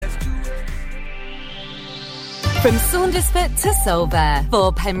From Saundersfoot to Solva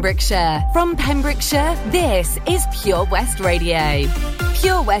for Pembrokeshire. From Pembrokeshire, this is Pure West Radio.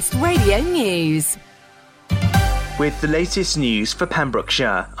 Pure West Radio News. With the latest news for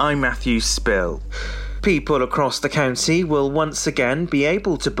Pembrokeshire, I'm Matthew Spill. People across the county will once again be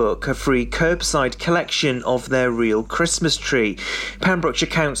able to book a free curbside collection of their real Christmas tree. Pembrokeshire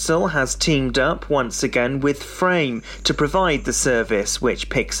Council has teamed up once again with Frame to provide the service, which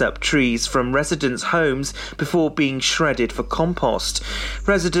picks up trees from residents' homes before being shredded for compost.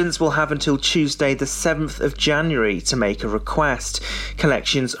 Residents will have until Tuesday the 7th of January to make a request.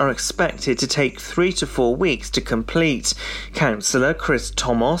 Collections are expected to take 3 to 4 weeks to complete. Councillor Chris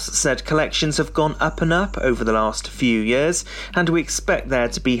Thomas said collections have gone up and up over the last few years, and we expect there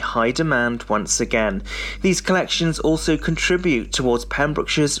to be high demand once again. These collections also contribute towards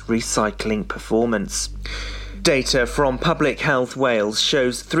Pembrokeshire's recycling performance. Data from Public Health Wales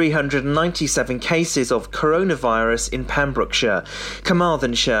shows 397 cases of coronavirus in Pembrokeshire.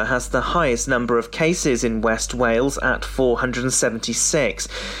 Carmarthenshire has the highest number of cases in West Wales at 476.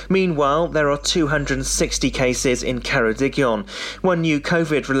 Meanwhile, there are 260 cases in Ceredigion. One new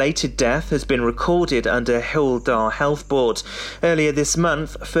COVID-related death has been recorded under Hywel Dda Health Board. Earlier this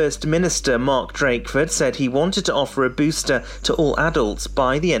month, First Minister Mark Drakeford said he wanted to offer a booster to all adults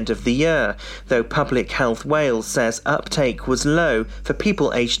by the end of the year, though Public Health Wales says uptake was low for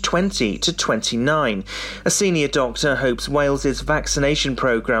people aged 20 to 29. A senior doctor hopes Wales's vaccination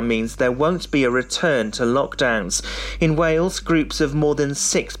programme means there won't be a return to lockdowns. In Wales, groups of more than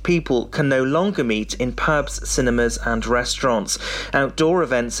 6 people can no longer meet in pubs, cinemas and restaurants. Outdoor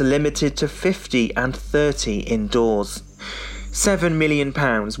events are limited to 50 and 30 indoors. £7 million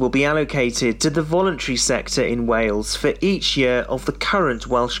will be allocated to the voluntary sector in Wales for each year of the current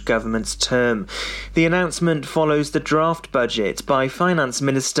Welsh Government's term. The announcement follows the draft budget by Finance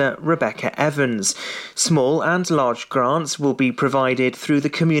Minister Rebecca Evans. Small and large grants will be provided through the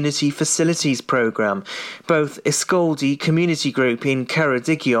Community Facilities Programme. Both Ysgoldy Community Group in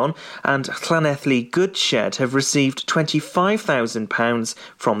Ceredigion and Llanelli Goodshed have received £25,000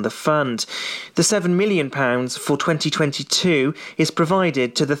 from the fund. The £7 million for 2022 is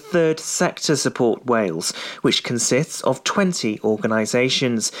provided to the Third Sector Support Wales, which consists of 20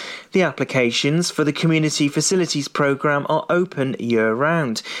 organisations. The applications for the Community Facilities Programme are open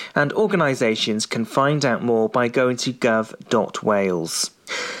year-round, and organisations can find out more by going to gov.wales.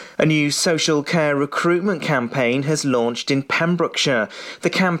 A new social care recruitment campaign has launched in Pembrokeshire. The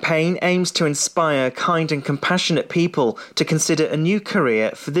campaign aims to inspire kind and compassionate people to consider a new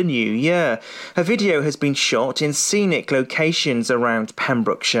career for the new year. A video has been shot in scenic locations around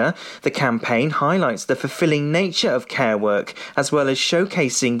Pembrokeshire. The campaign highlights the fulfilling nature of care work, as well as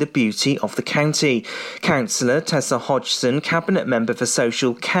showcasing the beauty of the county. Councillor Tessa Hodgson, Cabinet Member for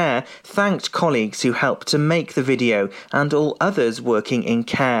Social Care, thanked colleagues who helped to make the video and all others working in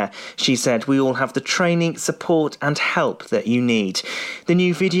care. She said, "We all have the training, support and help that you need." The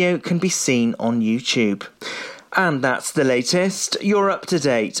new video can be seen on YouTube. And that's the latest. You're up to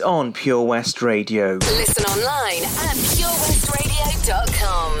date on Pure West Radio. Listen online at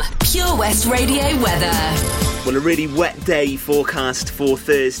purewestradio.com. Pure West Radio weather. Well, a really wet day forecast for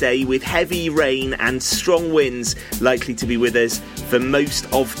Thursday with heavy rain and strong winds likely to be with us for most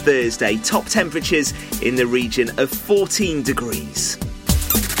of Thursday. Top temperatures in the region of 14 degrees.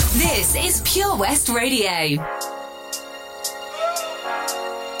 This is Pure West Radio.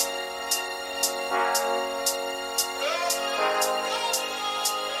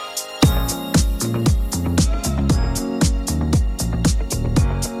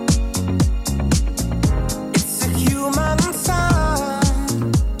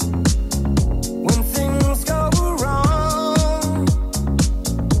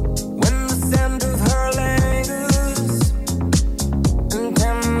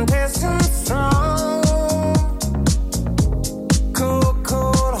 Strong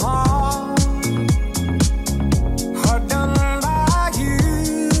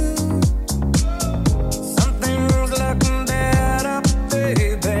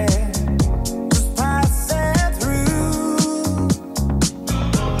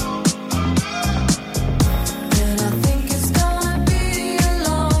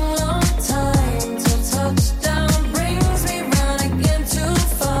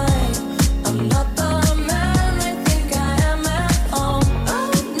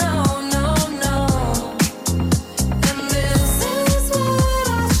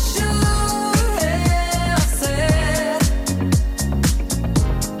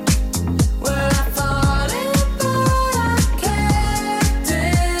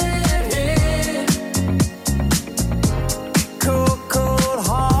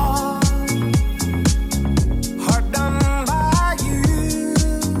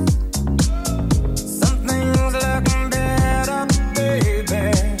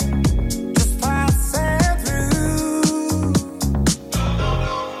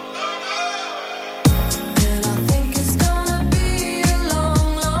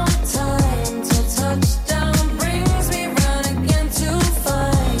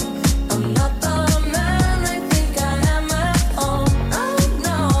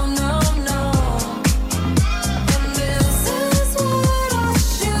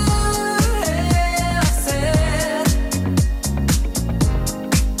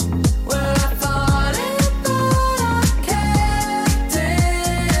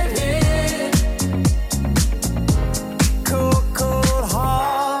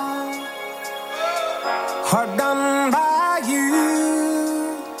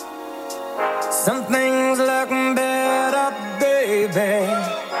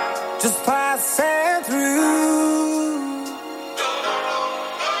just passing through.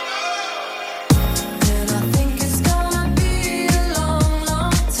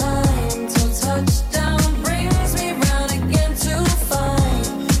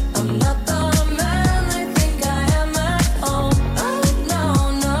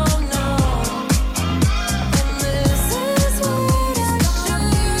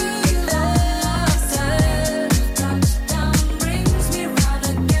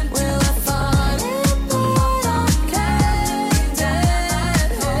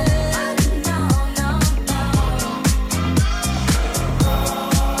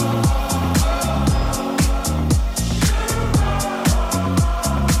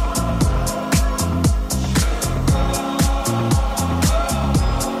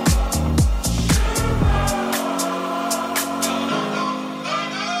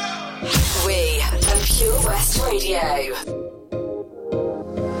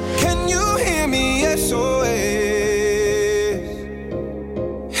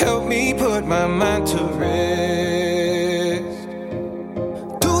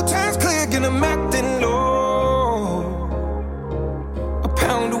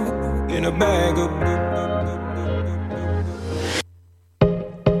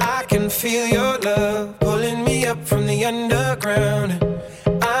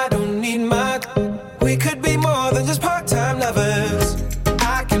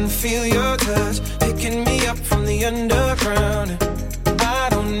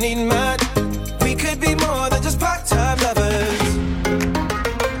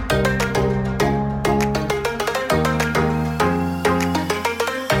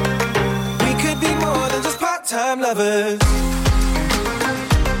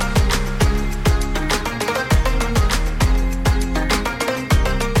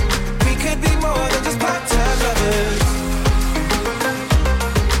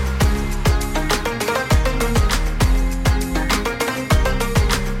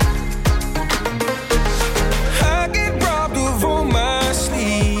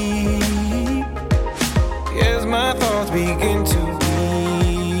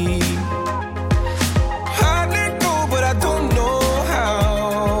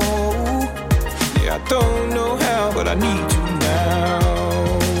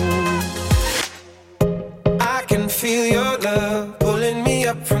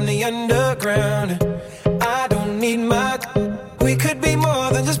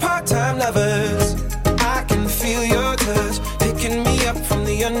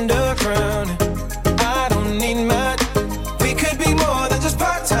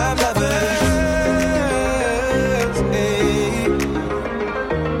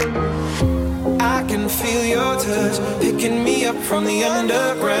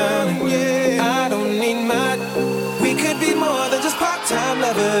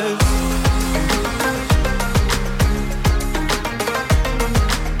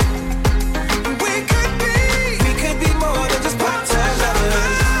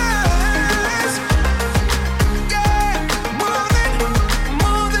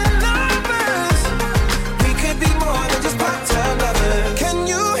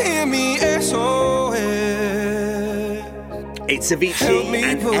 Avicii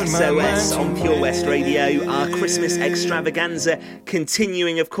and SOS on Pure West Radio, our Christmas extravaganza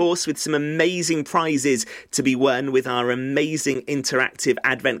continuing, of course, with some amazing prizes to be won with our amazing interactive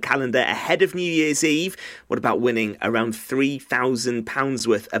advent calendar ahead of New Year's Eve. What about winning around £3,000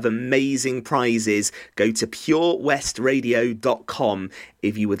 worth of amazing prizes? Go to purewestradio.com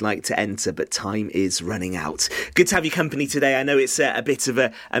if you would like to enter, but time is running out. Good to have your company today. I know it's a bit of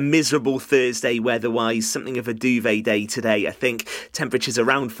a miserable Thursday weather-wise, something of a duvet day today. I think temperatures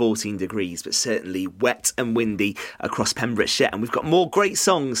around 14 degrees, but certainly wet and windy across Pembrokeshire. And we've got more great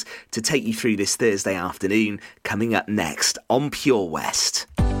songs to take you through this Thursday afternoon coming up next on Pure West.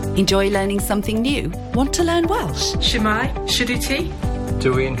 Enjoy learning something new? Want to learn Welsh? Shwmae? Shwd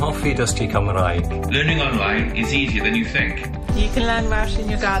Dwi'n hoffi dysgu Cymraeg. Learning online is easier than you think. You can learn Welsh in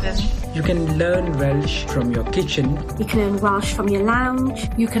your garden. You can learn Welsh from your kitchen. You can learn Welsh from your lounge.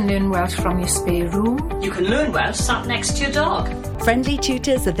 You can learn Welsh from your spare room. You can learn Welsh sat next to your dog. Friendly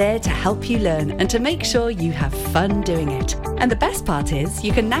tutors are there to help you learn and to make sure you have fun doing it. And the best part is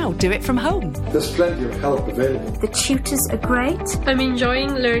you can now do it from home. There's plenty of help available. The tutors are great. I'm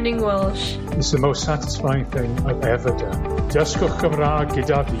enjoying learning Welsh. It's the most satisfying thing I've ever done. Dysgwch Cymraeg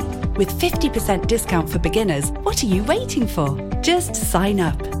gyda fi. With 50% discount for beginners, what are you waiting for? Just sign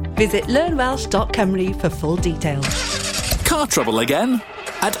up. Visit learnwelsh.cymru for full details. Car trouble again?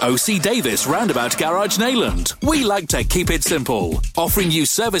 At OC Davis Roundabout Garage Neyland, we like to keep it simple, offering you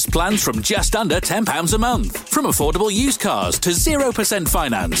service plans from just under £10 a month. From affordable used cars to 0%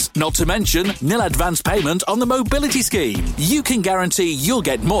 finance, not to mention nil advance payment on the mobility scheme. You can guarantee you'll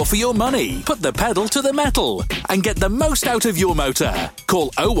get more for your money. Put the pedal to the metal and get the most out of your motor.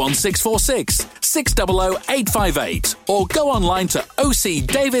 Call 01646 600 858 or go online to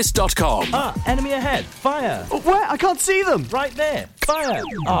ocdavis.com. Ah, enemy ahead. Fire. Oh, where? I can't see them. Right there. Fire.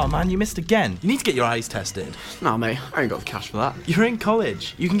 Oh, man, you missed again. You need to get your eyes tested. Nah, mate, I ain't got the cash for that. You're in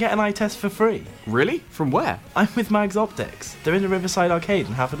college. You can get an eye test for free. Really? From where? I'm with Mags Optics. They're in the Riverside Arcade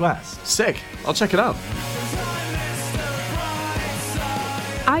in Haverfordwest. Sick. I'll check it out.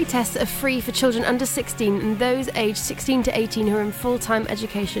 Eye tests are free for children under 16 and those aged 16 to 18 who are in full-time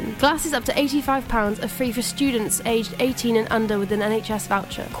education. Glasses up to £85 are free for students aged 18 and under with an NHS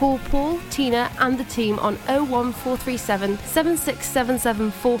voucher. Call Paul, Tina and the team on 01437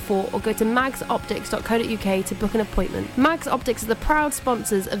 767744 or go to magsoptics.co.uk to book an appointment. Mags Optics are the proud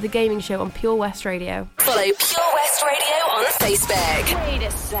sponsors of the gaming show on Pure West Radio. Follow Pure West Radio on Facebook. Wait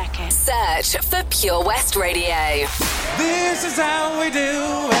a second. Search for Pure West Radio. This is how we do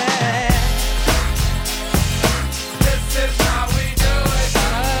it. This is how we do it.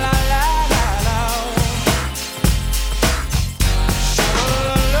 La la la la la.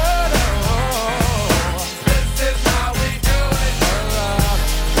 This is how we do it.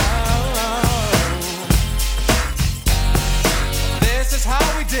 This is how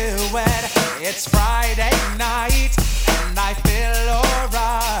we do it. It's Friday night and I feel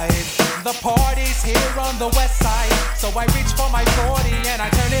alright. The party's here on the west side, so I reach for my 40 and I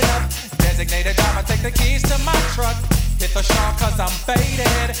turn it up. Designated driver, take the keys to my truck. Hit the shop cause I'm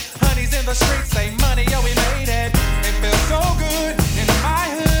faded. Honey's in the streets, say money, yo, we made it. It feels so good in my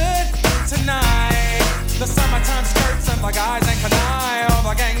hood tonight. The summertime skirts and the guys ain't canine. All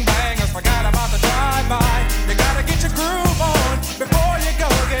the gangbangers forgot about the drive-by. You gotta get your groove on before you go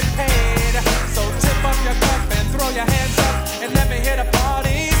get paid. So tip up your cup and throw your hands up and let me hear the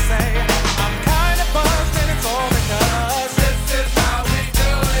party say, I'm kinda buzzed and it's all because this is how we do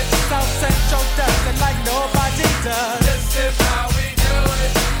it. South Central does it like nobody does. This is how we do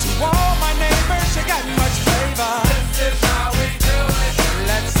it. To all my neighbors, you got much flavor. This is how we do it.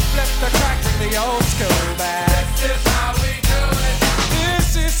 Let's flip the track, bring the old school back. This is how we do it.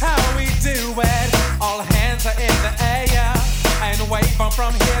 This is how we do it. All hands are in the air and wave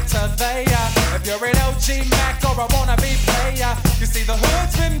from here to there. If you're an OG Mac or a wannabe player, you see the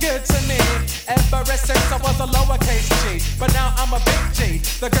hood's been good to me ever since I was a lowercase G. But now I'm a big G.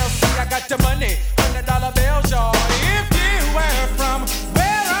 The girls see I got the money, $100 bills, y'all. If you were from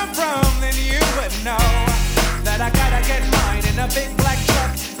where I'm from, then you would know that I gotta get mine in a big black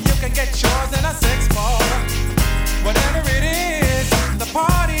truck. You can get yours in a 6-4. Whatever it is, the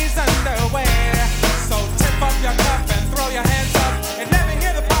party's underway. So tip up your cup and throw your hands up and let me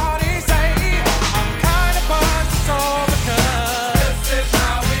hear the party say, I'm kinda buzzed, it's all because this is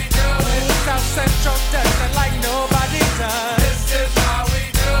how we do it. South Central does it like nobody does. This is how we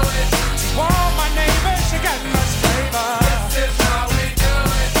do it. To all my neighbors, you got much flavor. This is how we do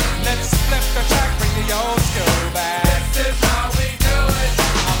it. Let's flip the track, bring the old school back. This is how we do it.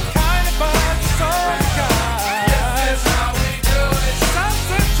 I'm kinda buzzed, it's all because this is how we do it. South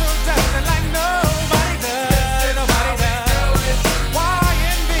Central does it like nobody does. Nobody does.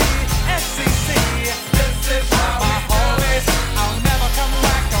 YNB, SCC. This is how my homies. I'll never come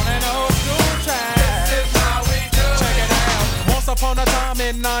back on an old school track. This is how we do it. Check it out. Once upon a time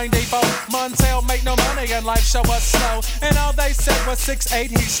in 94, Montel make no money and life show us slow. And all they said was 6'8"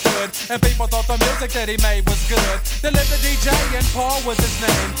 he stood. And people thought the music that he made was good. They lived the DJ and Paul was his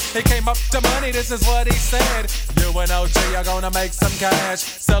name. He came up to money, this is what he said. You and OG are gonna make some cash.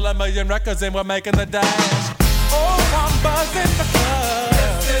 Sell 1 million records and we're making the dash. Oh, I'm buzzing the club.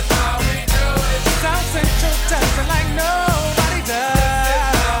 This is how we do it. South Central does it like nobody does. This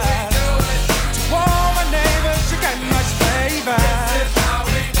is how we do it. To all my neighbors, you got much flavor. This is how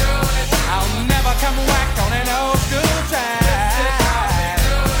we do it. I'll never come whack on an old school track. This is how we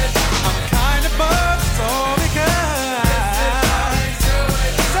do it. I'm kinda buzzed, all because this is how we do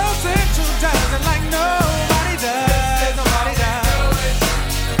it. South Central does it like nobody does. Nobody does.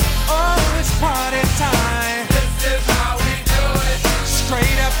 Oh, it's party time. This is how we do it.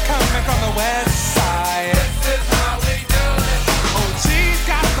 Straight up coming from the west side. This is how we do it. Oh, she's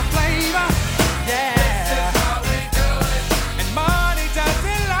got the flavor. Yeah. This is how we do it. And money does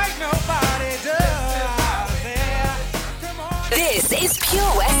it like nobody does. Yeah. Come on. This is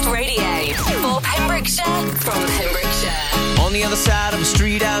Pure West Radio for Pembrokeshire from Pembrokeshire. On the other side of the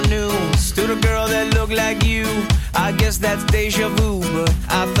street I knew stood Stood a girl that looked like you. I guess that's deja vu, but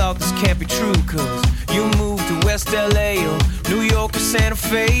I thought this can't be true, cause you moved to West LA or New York or Santa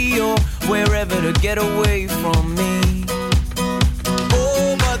Fe or wherever to get away from me.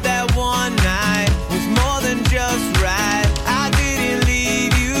 Oh, but that one night was more than just right. I didn't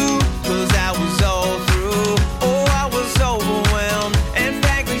leave you, cause I was all through. Oh, I was overwhelmed and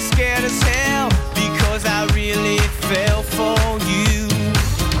frankly scared as hell, because I really fell for you.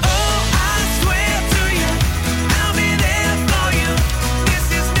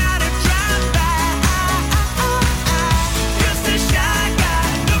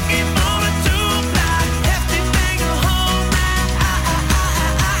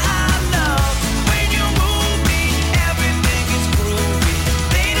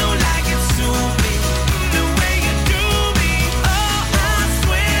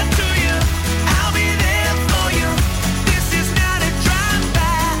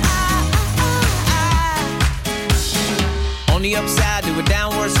 On the upside to a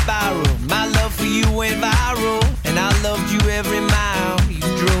downward spiral, my love for you went viral, and I loved you every mile you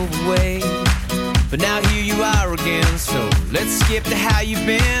drove away. But now here you are again, so let's skip to how you've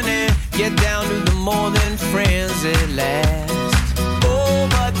been and get down to the more than friends at last. Oh,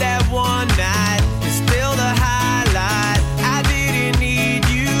 but that one night is still the highlight. I didn't need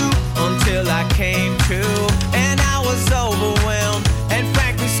you until I came to, and I was overwhelmed and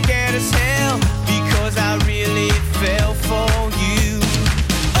frankly scared as hell, because I really fell for you.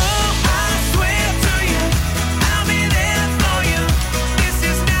 Oh, I swear to you, I'll be there for you. This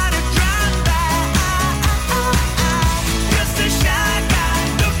is not a drive-by. Just a shy guy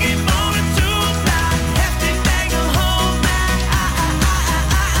looking for a two-ply. Have to bang a whole night.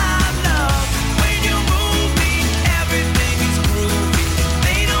 Love when you move me, everything is groovy.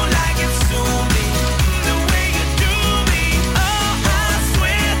 They don't like it, sue me the way you do me. Oh, I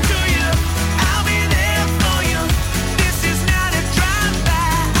swear to you, I'll be there for you. This is not a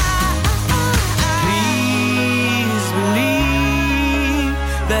drive-by. Please believe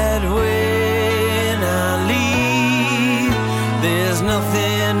that when I leave, there's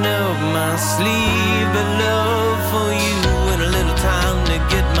nothing up my sleeve but love for you and a little time to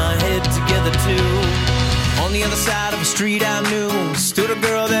get my head together too. On the other side of a street I knew stood a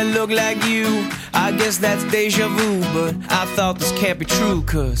girl that looked like you. I guess that's deja vu, but I thought this can't be true,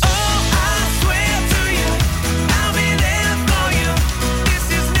 cause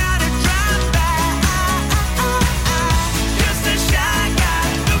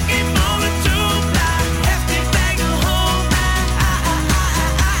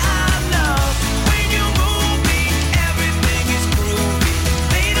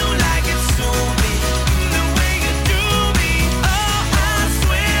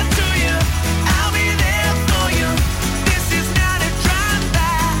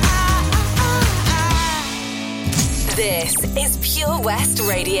This is Pure West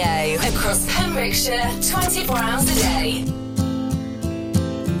Radio, across Pembrokeshire, 24 hours a day.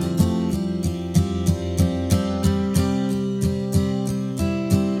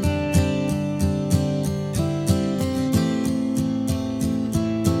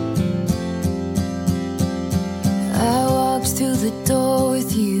 I walked through the door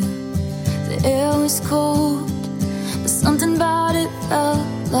with you. The air was cold, but something about it felt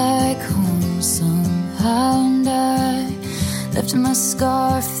like home somehow. And I left my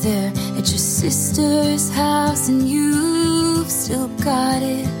scarf there at your sister's house, and you've still got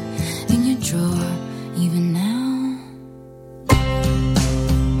it in your drawer even now.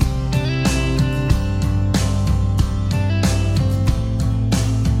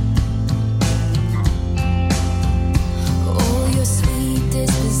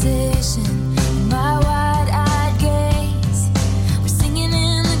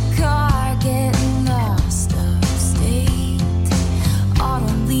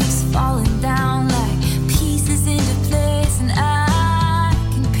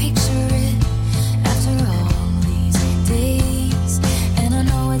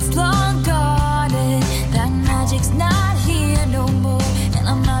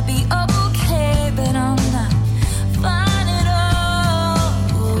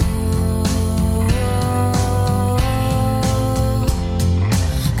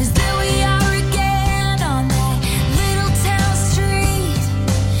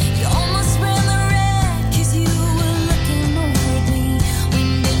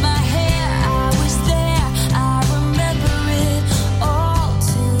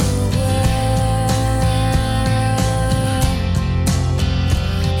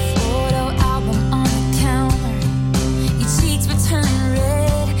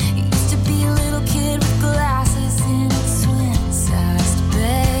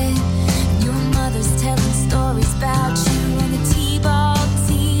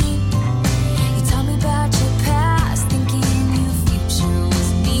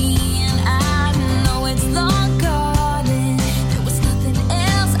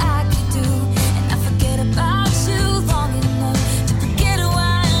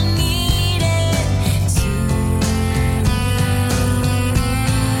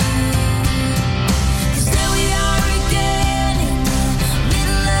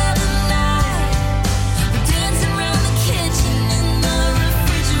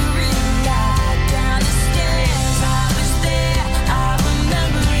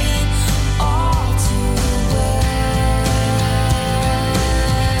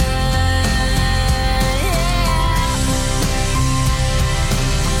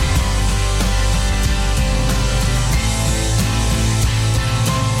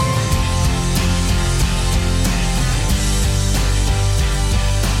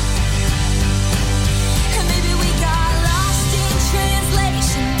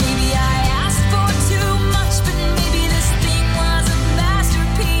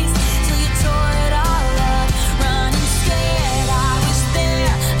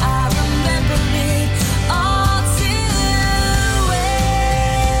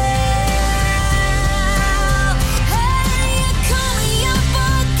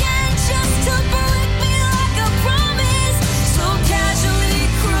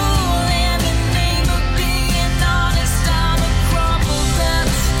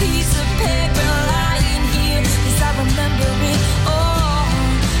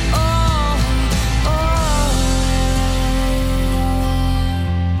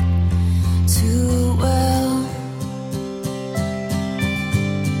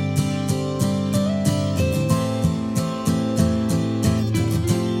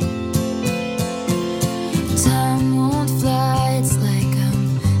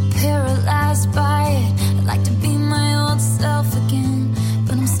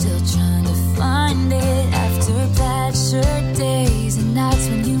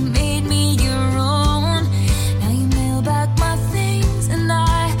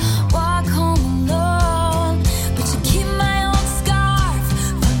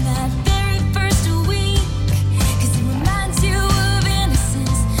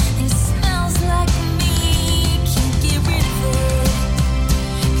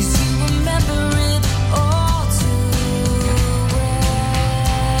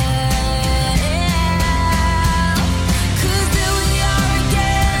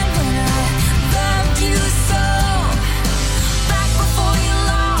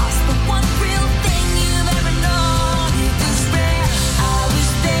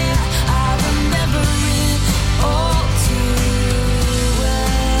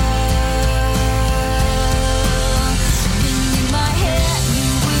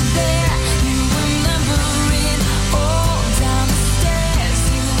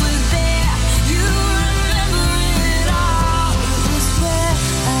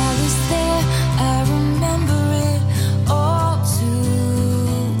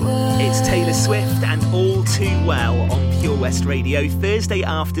 Swift and All Too Well on Pure West Radio Thursday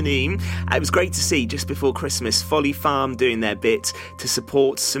afternoon. It was great to see just before Christmas Folly Farm doing their bit to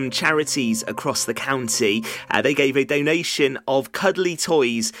support some charities across the county. They gave a donation of cuddly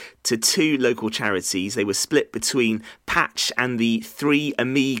toys to 2 local charities. They were split between Patch and the 3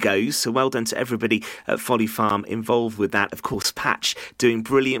 Amigos, so well done to everybody at Folly Farm involved with that. Of course, Patch doing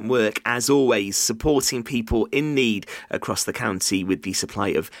brilliant work as always, supporting people in need across the county with the supply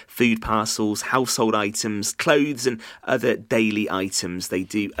of food parcels, household items, clothes and other daily items. They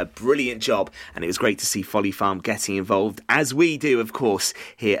do a brilliant job, and it was great to see Folly Farm getting involved, as we do, of course,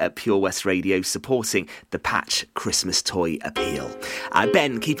 here at Pure West Radio, supporting the Patch Christmas toy appeal.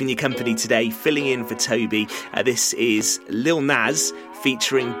 Ben, keeping you company today, filling in for Toby. This is Lil Nas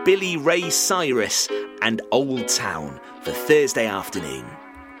featuring Billy Ray Cyrus and Old Town for Thursday afternoon.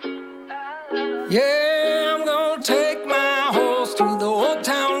 Yeah, I'm gonna take my horse to the old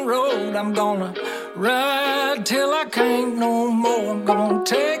town road. I'm gonna ride till I can't no more. I'm gonna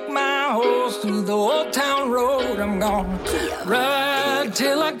take my horse to the old town road. I'm gonna ride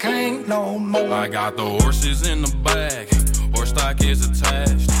till I can't no more. I got the horses in the bag, horse stock is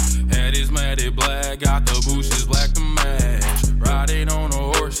attached. Head is matted black, got the bushes black to match. Riding on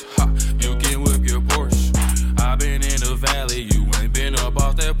a horse, ha, you can whip your Porsche. I've been in the valley, you ain't been up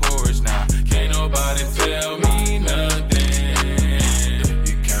off that porch. Now, can't nobody tell me nothing.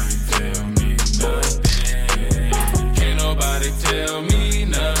 You can't tell me nothing. Can't nobody tell me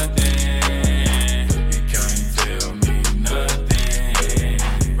nothing. You can't tell me nothing.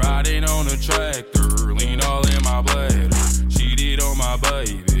 Riding on a tractor, lean all in my bladder. Cheated on my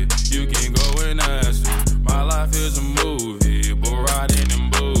baby, you can go and ask her. My life is a movie, but riding in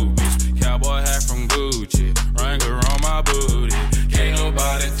boobies. Cowboy hat from Gucci, Wrangler on my booty. Can't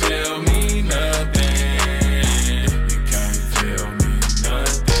nobody tell me nothing. You can't tell me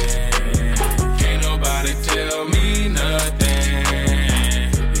nothing. Can't nobody tell me nothing.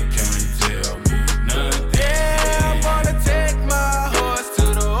 You can't tell me nothing. Yeah, I'm gonna take my horse to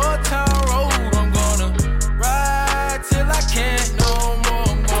the old town road. I'm gonna ride till I can't no more.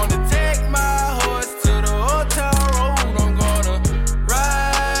 I'm gonna take my horse to the old town road. I'm gonna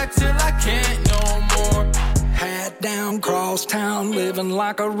ride till I can't no more. Hat down, cross town, living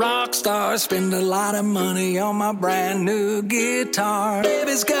like a rock star. Spend a lot of money on my brand new guitar.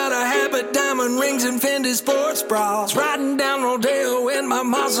 Baby's got a habit, diamond rings and Fendi sports bras. Riding down Rodeo in my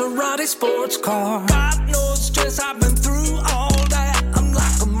Maserati sports car. Got no stress, I've been through all that. I'm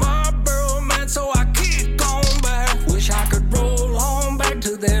like a Marlboro man, so I kick on back. Wish I could roll on back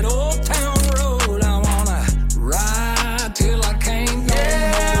to that old town road. I wanna ride till I can't no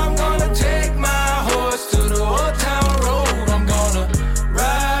more. I'm gonna take my horse to the old town road. I'm gonna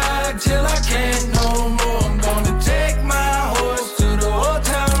ride till I can't no more. I'm gonna take my horse to the old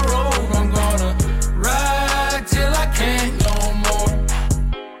town road. I'm gonna ride till I can't no more.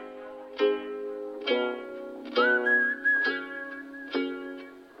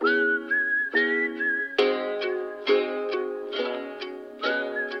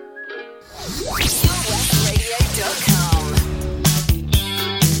 PureWestRadio.com.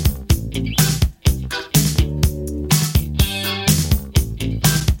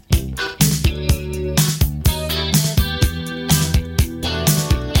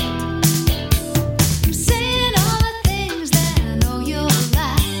 Saying all the things that I know you'll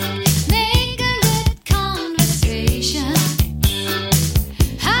like, making good conversation.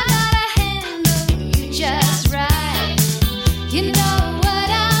 I gotta handle you just right. You know what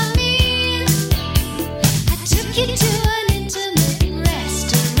I mean?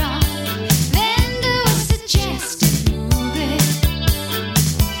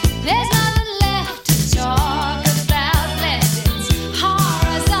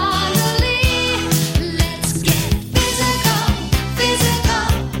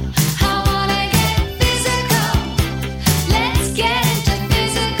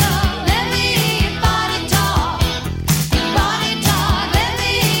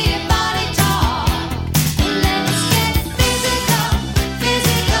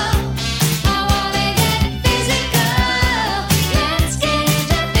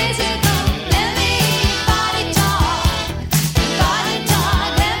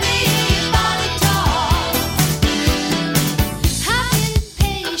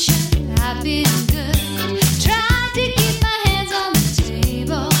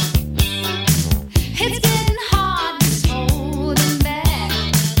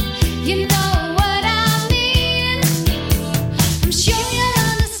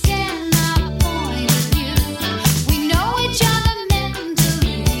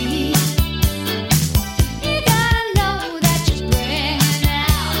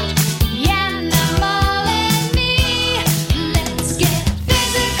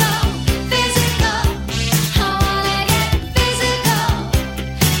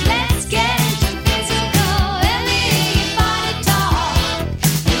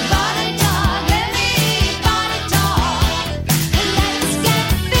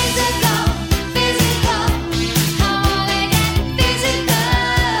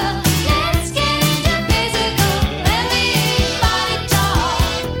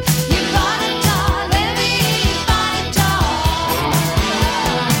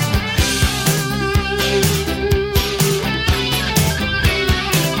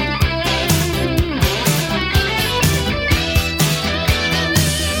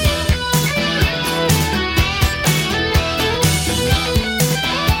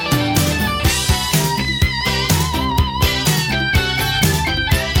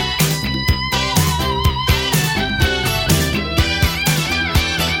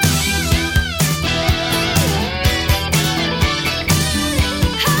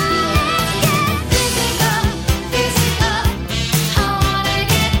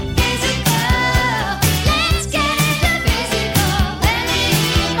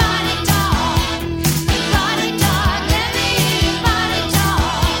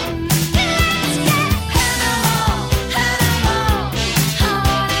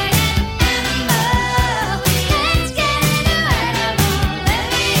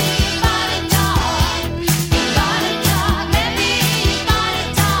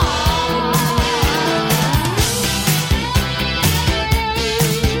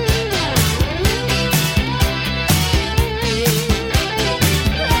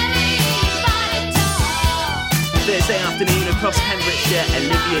 Thursday afternoon across Pembrokeshire,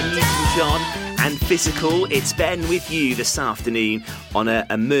 Olivia Newton-John and Physical. It's Ben with you this afternoon on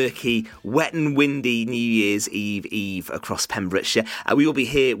a murky, wet and windy New Year's Eve across Pembrokeshire. We will be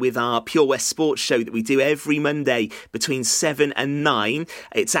here with our Pure West Sports show that we do every Monday between 7 and 9.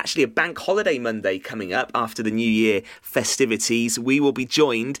 It's actually a bank holiday Monday coming up after the New Year festivities. We will be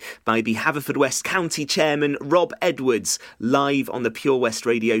joined by the Haverfordwest County Chairman Rob Edwards live on the Pure West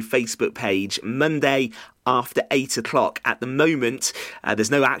Radio Facebook page Monday after 8 o'clock. At the moment,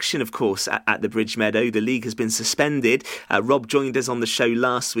 there's no action, of course, at the Bridge Meadow. The league has been suspended. Rob joined us on the show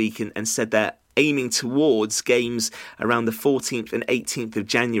last week and said they're aiming towards games around the 14th and 18th of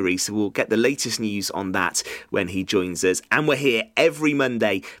January. So we'll get the latest news on that when he joins us. And we're here every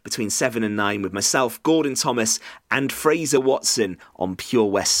Monday between 7 and 9 with myself, Gordon Thomas and Fraser Watson on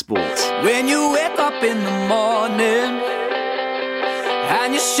Pure West Sport. When you wake up in the morning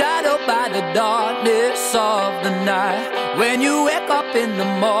and you're shadowed by the darkness of the night. When you wake up in the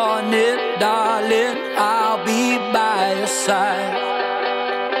morning, darling, I'll be by your side.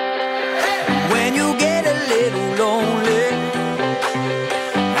 When you get a little lonely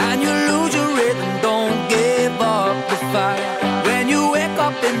and you lose your rhythm, don't give up the fight. When you wake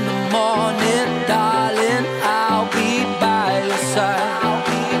up in the morning, darling, I'll be by your side. I'll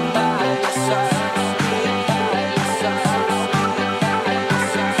be by your side.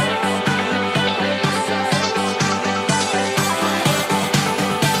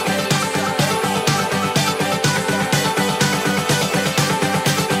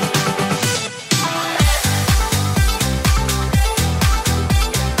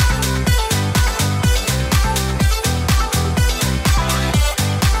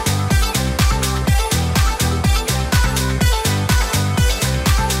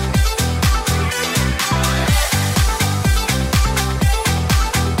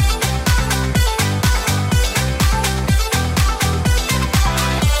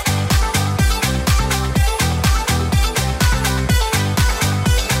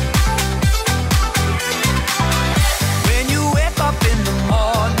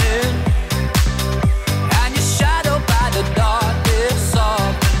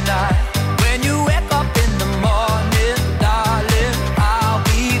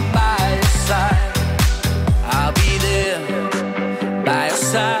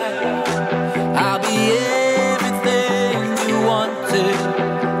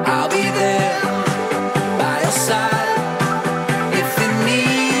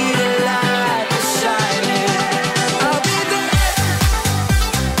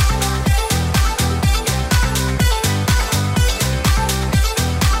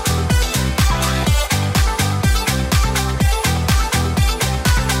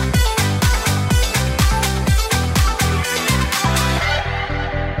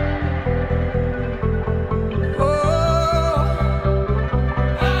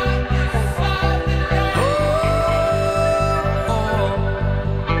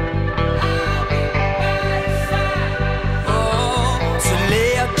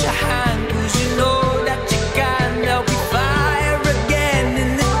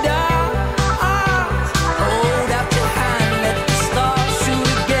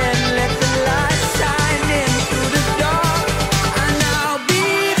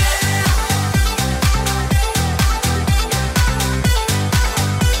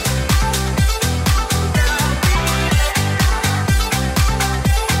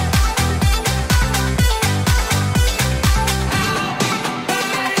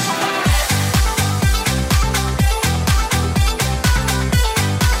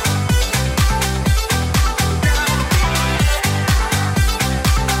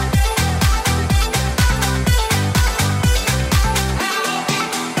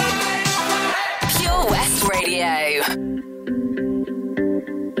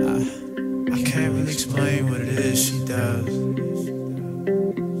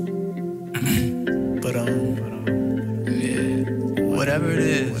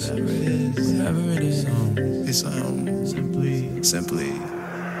 Simply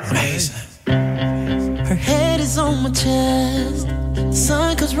amazing. Her head is on my chest, the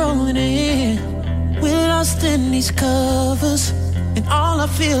sun comes rolling in. We're lost in these covers, and all I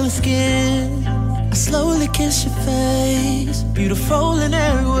feel is skin. I slowly kiss your face, beautiful in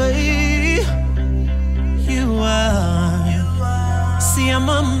every way. You are. See, I'm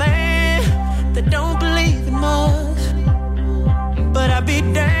a man that don't believe in much, but I'd be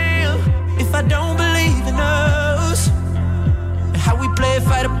damned if I don't believe in us. And how we play a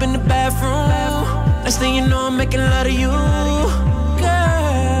fight up in the bathroom. Next thing you know, I'm making love to you.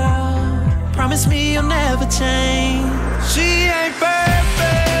 Girl, promise me you'll never change. She ain't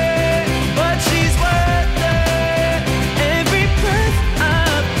perfect, but she's worth it.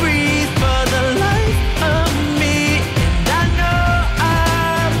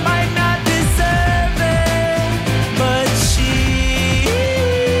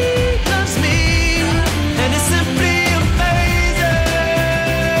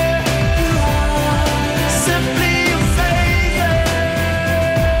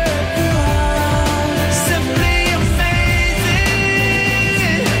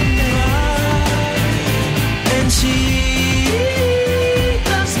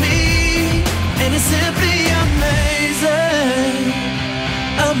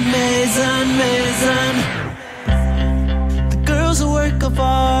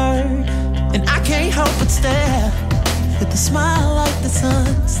 boulevard, and I can't help but stare at the smile like the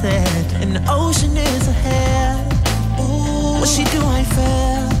sunset, and the ocean is ahead. Ooh, what she do ain't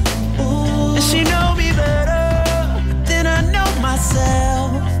fair. Ooh, and she know me better than I know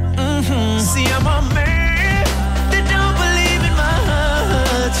myself. See, I'm a man that don't believe in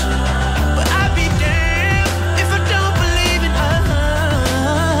much, but I'd be damned if I don't believe in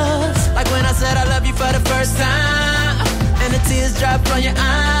us. Like when I said I love you for the first time, and the tears drop from your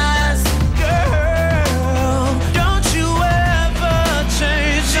eyes. Girl, don't you ever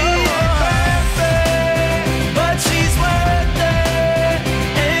change. She ain't perfect, but she's worth it.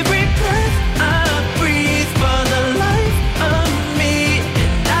 Every breath I breathe for the life of me.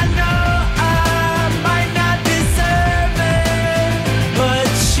 And I know I might not deserve it, but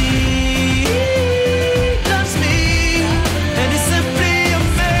she loves me, and it's simply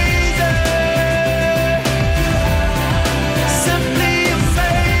amazing. Simply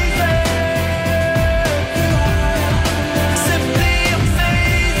amazing. Simply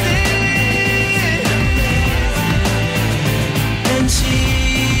amazing. And she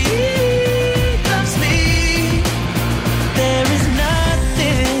loves me. There is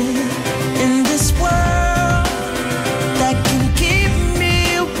nothing in this world that can keep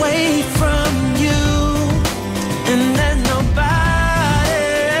me away from you, and there's nobody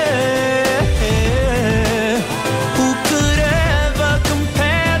who could ever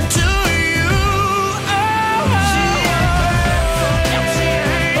compare to you. Oh, she ain't perfect,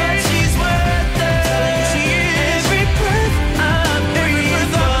 but she's worth it. Every breath I breathe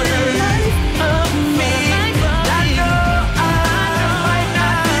for the life of me. I know I might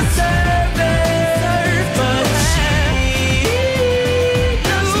not deserve it, but she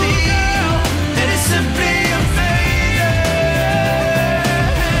loves me, and it's simply amazing.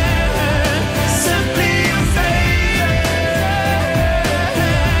 Simply amazing.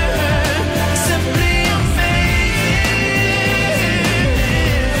 Simply amazing.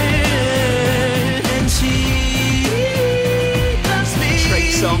 And she loves me. Trey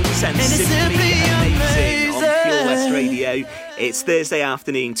Songs and it's Simply Amazing on Pure amazing. West Radio. It's Thursday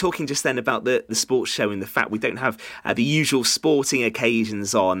afternoon, talking just then about the sports show and the fact we don't have the usual sporting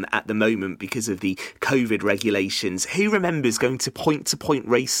occasions on at the moment because of the COVID regulations. Who remembers going to point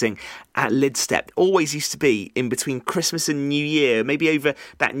racing at Lidstep? Always used to be in between Christmas and New Year, maybe over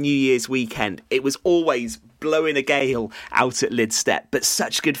that New Year's weekend. It was always blowing a gale out at Lidstep, but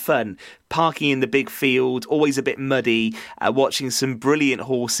such good fun. Parking in the big field, always a bit muddy, watching some brilliant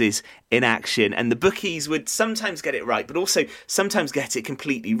horses in action. And the bookies would sometimes get it right, but also sometimes get it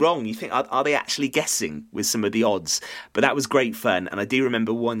completely wrong. You think, are they actually guessing with some of the odds? But that was great fun. And I do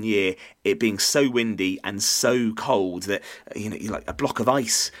remember one year it being so windy and so cold that, you're like a block of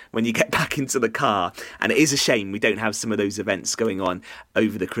ice when you get back into the car. And it is a shame we don't have some of those events going on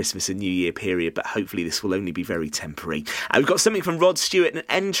over the Christmas and New Year period, but hopefully this will only be very temporary. We've got something from Rod Stewart and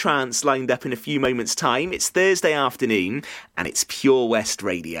Entrance lined up in a few moments' time. It's Thursday afternoon and it's Pure West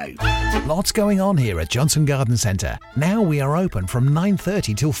Radio. Lots going on here at Johnson Garden Centre. Now we are open from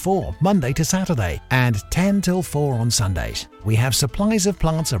 9:30 till 4, Monday to Saturday, and 10 till 4 on Sundays. We have supplies of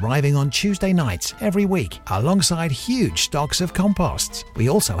plants arriving on Tuesday nights every week, alongside huge stocks of composts. We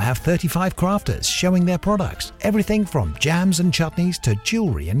also have 35 crafters showing their products, everything from jams and chutneys to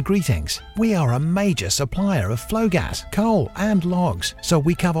jewellery and greetings. We are a major supplier of flow gas, coal and logs, so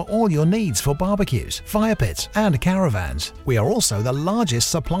we cover all your needs for barbecues, fire pits and caravans. We are also the largest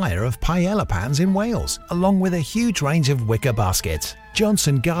supplier of paella pans in Wales, along with a huge range of wicker baskets.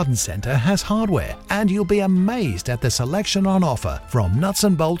 Johnson Garden Centre has hardware, and you'll be amazed at the selection on offer, from nuts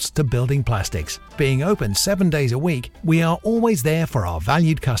and bolts to building plastics. Being open 7 days a week, we are always there for our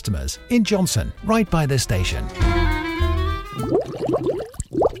valued customers. In Johnson, right by the station.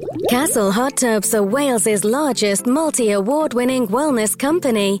 Castle Hot Tubs are Wales's largest multi-award-winning wellness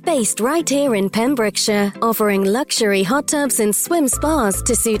company, based right here in Pembrokeshire, offering luxury hot tubs and swim spas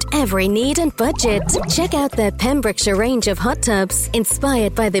to suit every need and budget. Check out their Pembrokeshire range of hot tubs,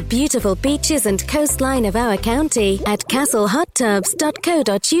 inspired by the beautiful beaches and coastline of our county, at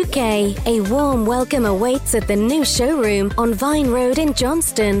castlehottubs.co.uk. A warm welcome awaits at the new showroom on Vine Road in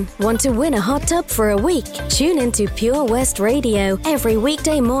Johnston. Want to win a hot tub for a week? Tune into Pure West Radio every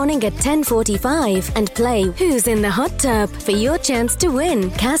weekday morning at 10:45 and play Who's in the Hot Tub for your chance to win.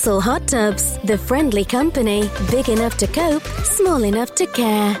 Castle Hot Tubs, the friendly company, big enough to cope, small enough to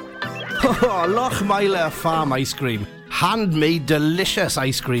care. Oh, Lochmeyler Farm Ice Cream. Handmade delicious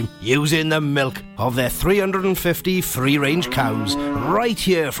ice cream using the milk of their 350 free-range cows right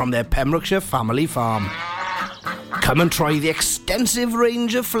here from their Pembrokeshire family farm. Come and try the extensive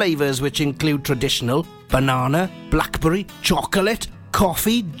range of flavours which include traditional, banana, blackberry, chocolate,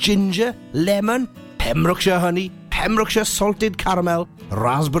 coffee, ginger, lemon, Pembrokeshire honey, Pembrokeshire salted caramel,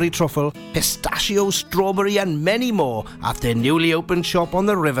 raspberry truffle, pistachio, strawberry and many more at their newly opened shop on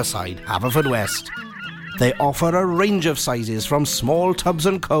the Riverside, Haverfordwest. They offer a range of sizes from small tubs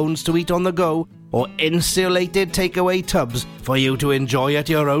and cones to eat on the go or insulated takeaway tubs for you to enjoy at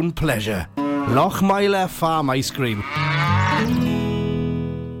your own pleasure. Lochmeyler Farm Ice Cream.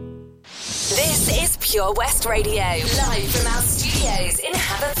 This is Pure West Radio, live from our studios in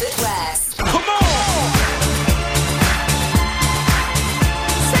Haverfordwest. Come on!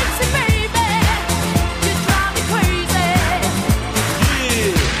 Sexy baby, you drive me crazy.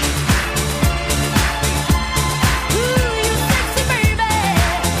 Yeah. Ooh, you sexy baby,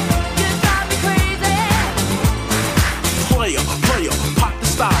 you drive me crazy. Player, pop the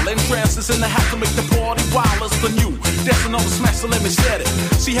style, entrances in the house to make the party wild as the new. Dancing on the smash, so let me set it.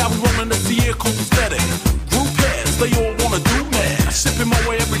 See how we rollin' this year, cool aesthetic. Group heads, they all wanna do mad. Sipping my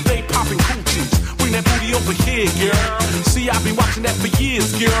way every day, popping coochies. Bring that booty over here, girl. See, I've been watching that for years,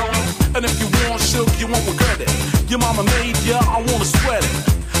 girl. And if you want silk, you won't regret it. Your mama made ya, I wanna sweat it.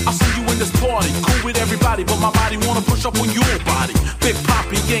 I see you in this party, cool with everybody, but my body wanna push up on your body. Big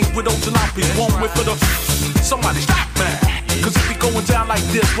Poppy, gang with those jalopies, one whip of the. Somebody stop me. Cause if we going down like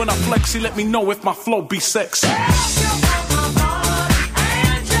this, when I flex, let me know if my flow be sexy.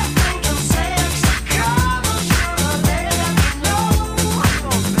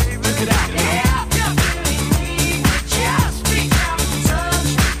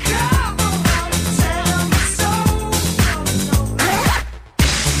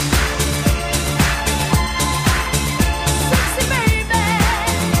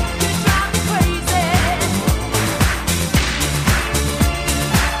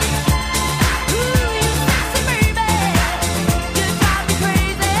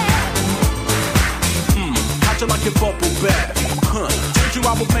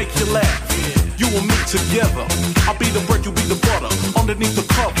 Together, I'll be the bread, you be the butter. Underneath the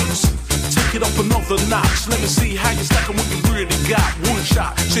covers, take it up another notch. Let me see how you stack 'em what you really got. One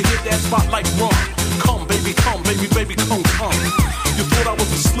shot, she hit that spot like run. Come, baby, come. You thought I was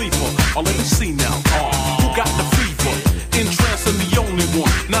a sleeper? Oh, let me see now. Who got the fever? Entrance and the only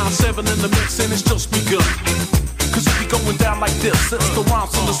one. 9-7 in the mix and it's just begun. Cause if we going down like this, it's the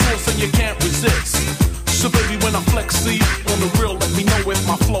rhymes from the source and you can't resist. So baby, when I flex, see on the real, let me know if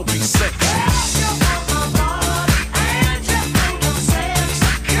my flow be sexy.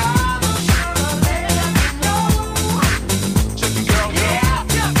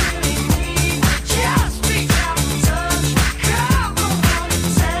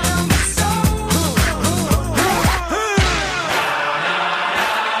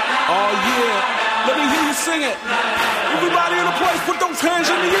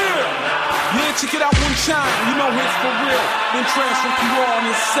 Check it out one time, you know it's for real. Then transfer you on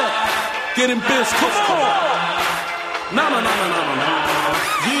this set. Getting biz, come on. No.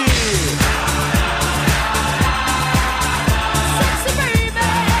 Yeah. Sexy baby,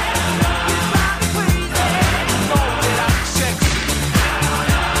 you drive me crazy. You know that I'm sexy.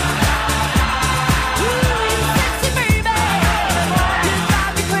 Sexy baby, you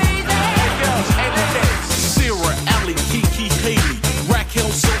drive me crazy. Hey girls, hey ladies. Sarah, Allie, Kiki, Haley, Raquel,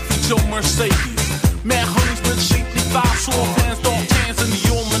 Sophie, Joe, Mercedes. Mad honeys with shapely thighs, soft hands, dark tans, and the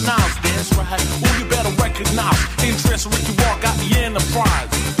Omanaz. That's right. Oh, you better recognize. Interest Ricky Walk got the enterprise.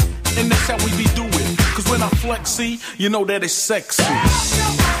 And that's how we be doing. Cause when I flex, see, you know that it's sexy.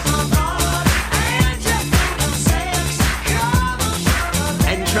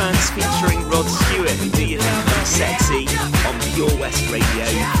 Entrance featuring Rod Stewart. Do you think I'm sexy? On Pure West Radio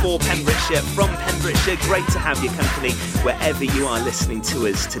for Pembrokeshire, from Pembrokeshire. Great to have your company wherever you are listening to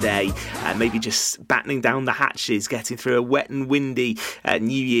us today. Maybe just battening down the hatches, getting through a wet and windy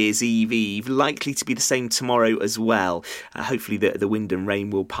New Year's Eve. Likely to be the same tomorrow as well. Hopefully the wind and rain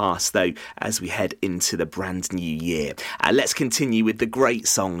will pass though as we head into the brand new year. Let's continue with the great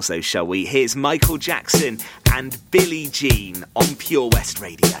songs though, shall we? Here's Michael Jackson and Billie Jean on Pure West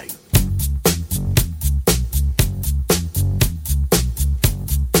Radio.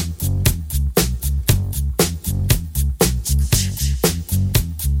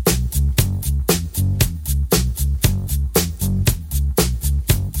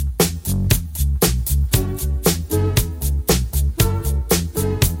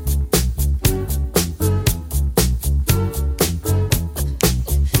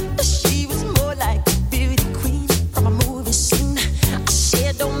 She was more like a beauty queen from a movie scene.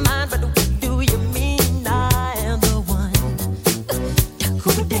 I don't mind.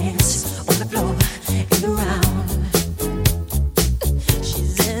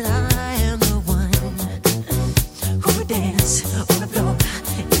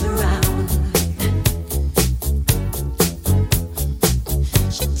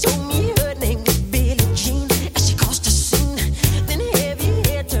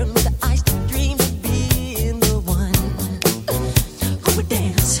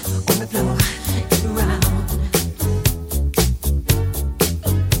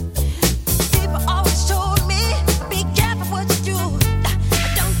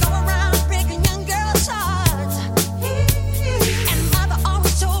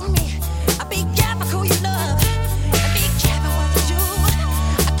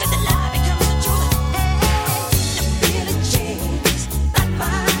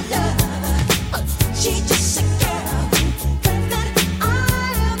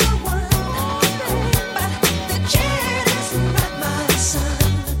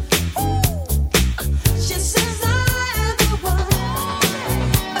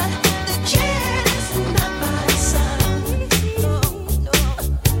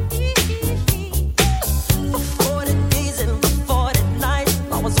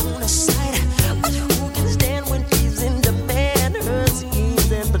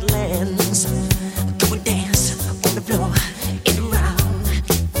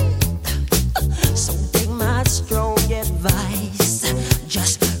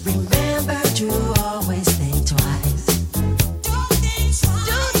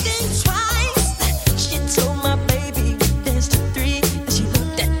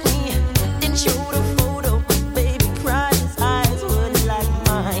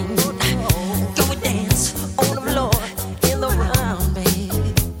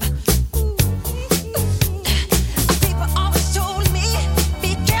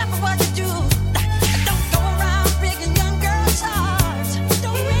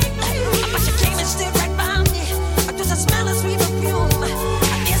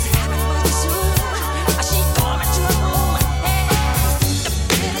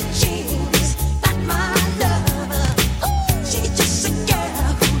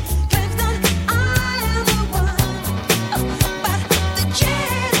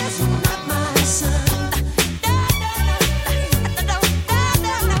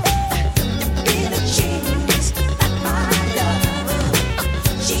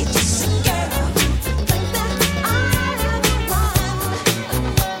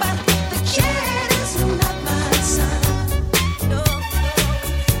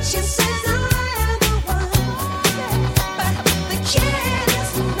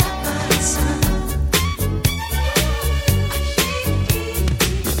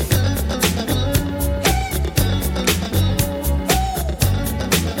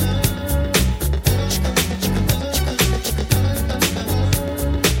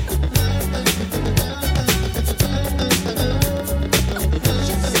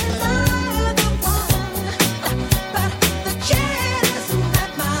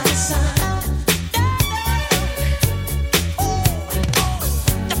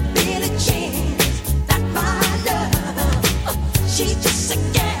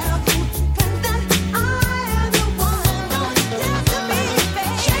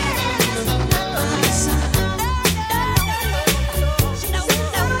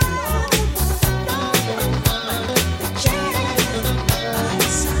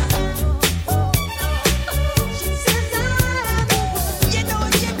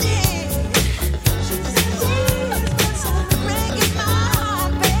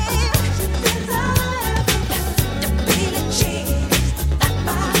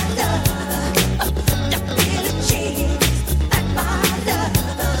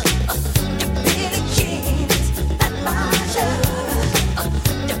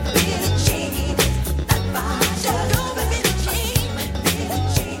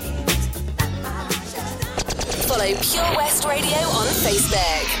 Follow Pure West Radio on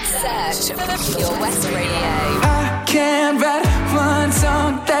Facebook. Search for Pure West Radio. I can't write one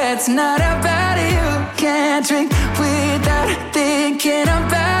song that's not about you. Can't drink without thinking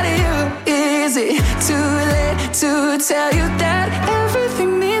about you. Is it too late to tell you that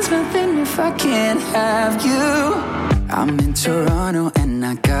everything means nothing if I can't have you? I'm in Toronto and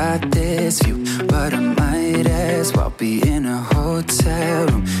I got this view, but I might as well be in a hotel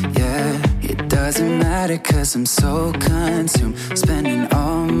room. Yeah, it doesn't matter cause I'm so consumed, spending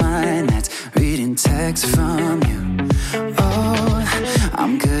all my nights reading texts from you. Oh,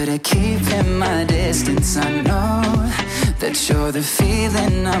 I'm good at keeping my distance. I know that you're the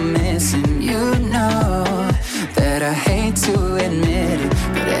feeling I'm missing. You know that I hate to admit it,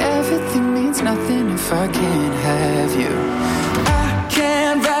 but everything means nothing if I can't have you. I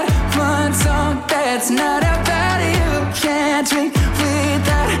can't write one song that's not about you. Can't drink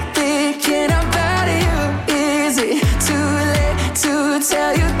without thinking about you. Is it too late to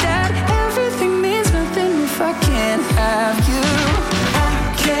tell you that everything means nothing if I can't have you? I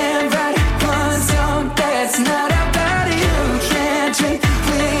can't write one song that's not about you. Can't drink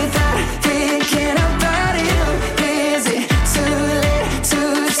without thinking about you. Is it too late to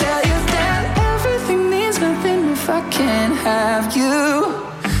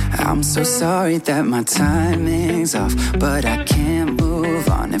I'm so sorry that my timing's off, but I can't move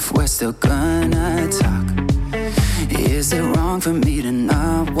on if we're still gonna talk. Is it wrong for me to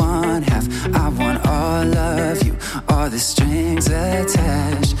not want half? I want all of you, all the strings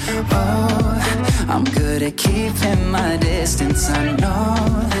attached. Oh, I'm good at keeping my distance. I know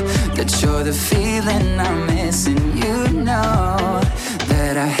that you're the feeling I'm missing. You know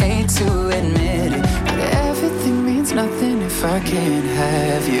that I hate to admit it, but everything means nothing if I can't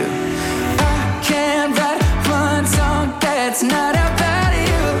have you. I can't write one song that's not about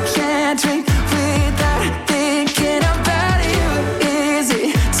you. Can't drink without thinking about you. Is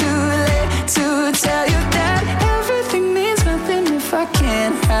it too late to tell you that everything means nothing if I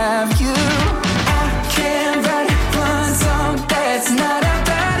can't have you? I can't write one song that's not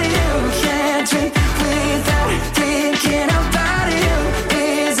about you. Can't drink without thinking about you.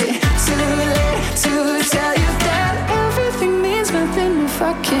 Is it too late to tell you that everything means nothing if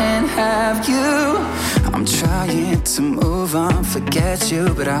I can't have you? I'm trying to move on, forget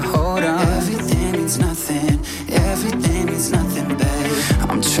you, but I hold on. Everything means nothing, everything means nothing, babe.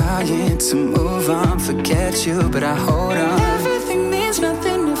 I'm trying to move on, forget you, but I hold on. Everything means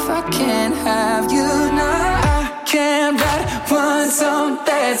nothing if I can't have you. No, I can't write one song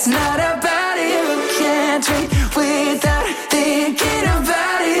that's not about you. Can't drink without thinking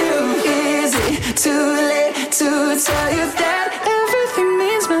about you. Is it too late to tell you that everything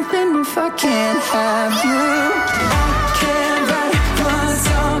means nothing if I can't have you? I can't write one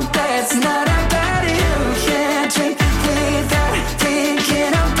song that's not about you. Can't drink without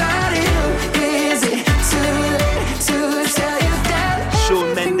thinking about you. Is it too late to tell you that? Shawn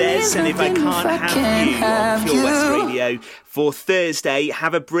Mendes and If I Can't Have You on Pure West Radio for Thursday.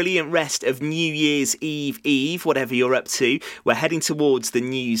 Have a brilliant rest of New Year's Eve, whatever you're up to. We're heading towards the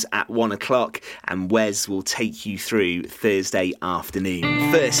news at 1 o'clock and Wes will take you through Thursday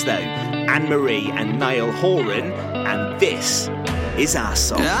afternoon. First though, Anne-Marie and Niall Horan, and this is our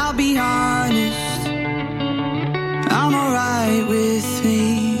song. I'll be honest, I'm alright with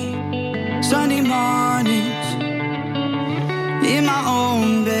me. Sunday mornings in my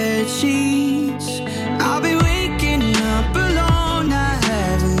own bed sheets, I'll be waking up alone. I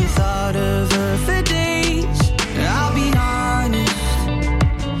haven't thought of her for days. I'll be honest,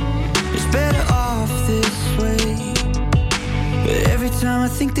 it's better off this way. But every time I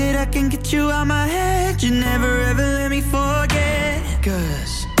think that I can get you out my head, you never ever let me forget.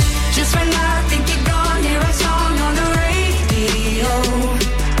 'Cause just when I think you're gone, hear a song on the radio.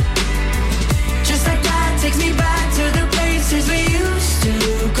 Just like that takes me back to the places we used to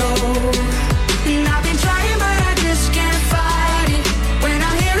go. And I've been trying but I just can't fight it. When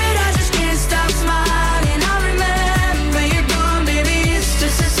I hear it I just can't stop smiling. I remember you're gone, baby, it's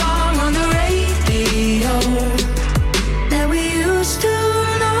just a song on the radio that we used to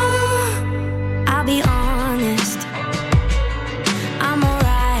know. I'll be honest, I'm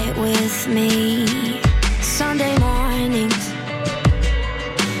alright with me. Sunday mornings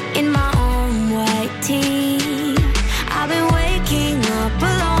in my own white tee, I've been waking up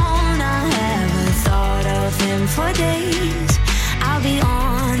alone. I haven't thought of him for days. I'll be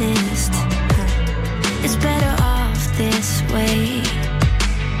honest, it's better off this way.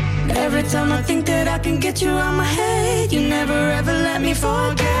 Every time I think that I can get you out my head, you never ever let me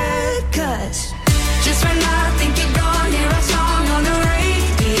forget. 'Cause just when I think you're gone, hear a song on the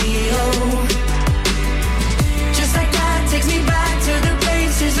radio. Just like that takes me back to the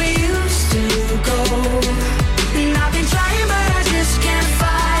places we used to go. And I've been trying but I just can't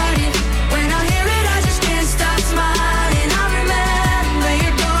fight it. When I hear it I just can't stop smiling. I remember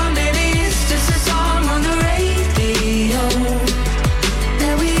you're gone, baby, it's just a song on the radio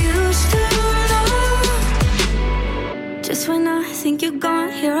that we used to know. Just when I think you're gone,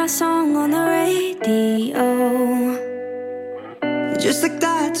 hear a song on the radio. Just like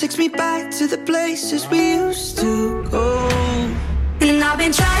that takes me back to the places we used to go. And I've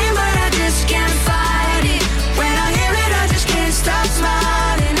been trying but I just can't fight it. When I hear it I just can't stop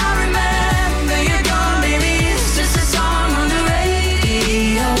smiling. I remember you're gone, baby, it's just a song on the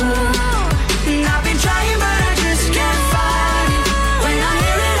radio. And I've been trying but I just can't fight it. When I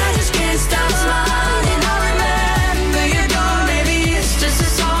hear it I just can't stop smiling. I remember you're gone, baby, it's just a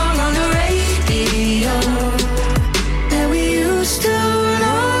song on the radio that we used to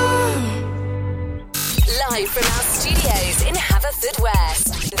know. Live from our studios in Haverfordwest,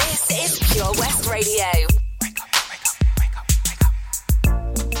 this is Pure West Radio.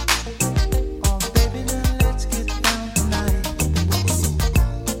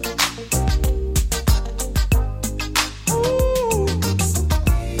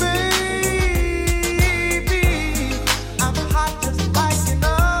 Baby, I'm hot just like an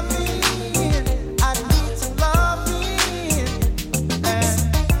oven.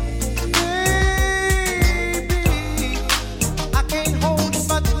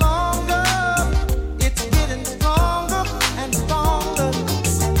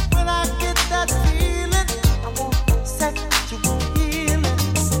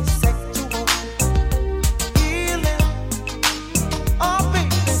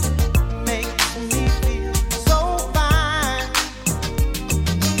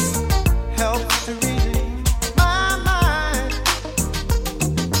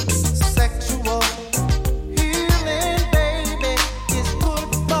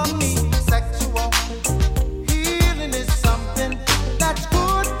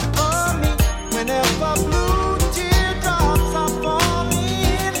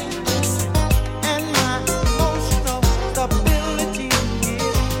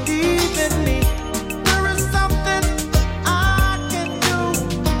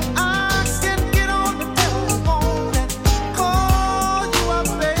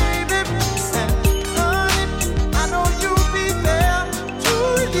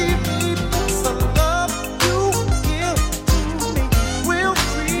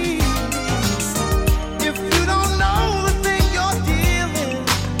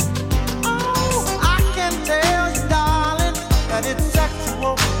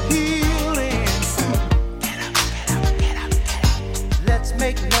 sexual healing. Let's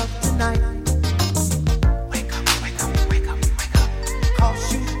make love tonight.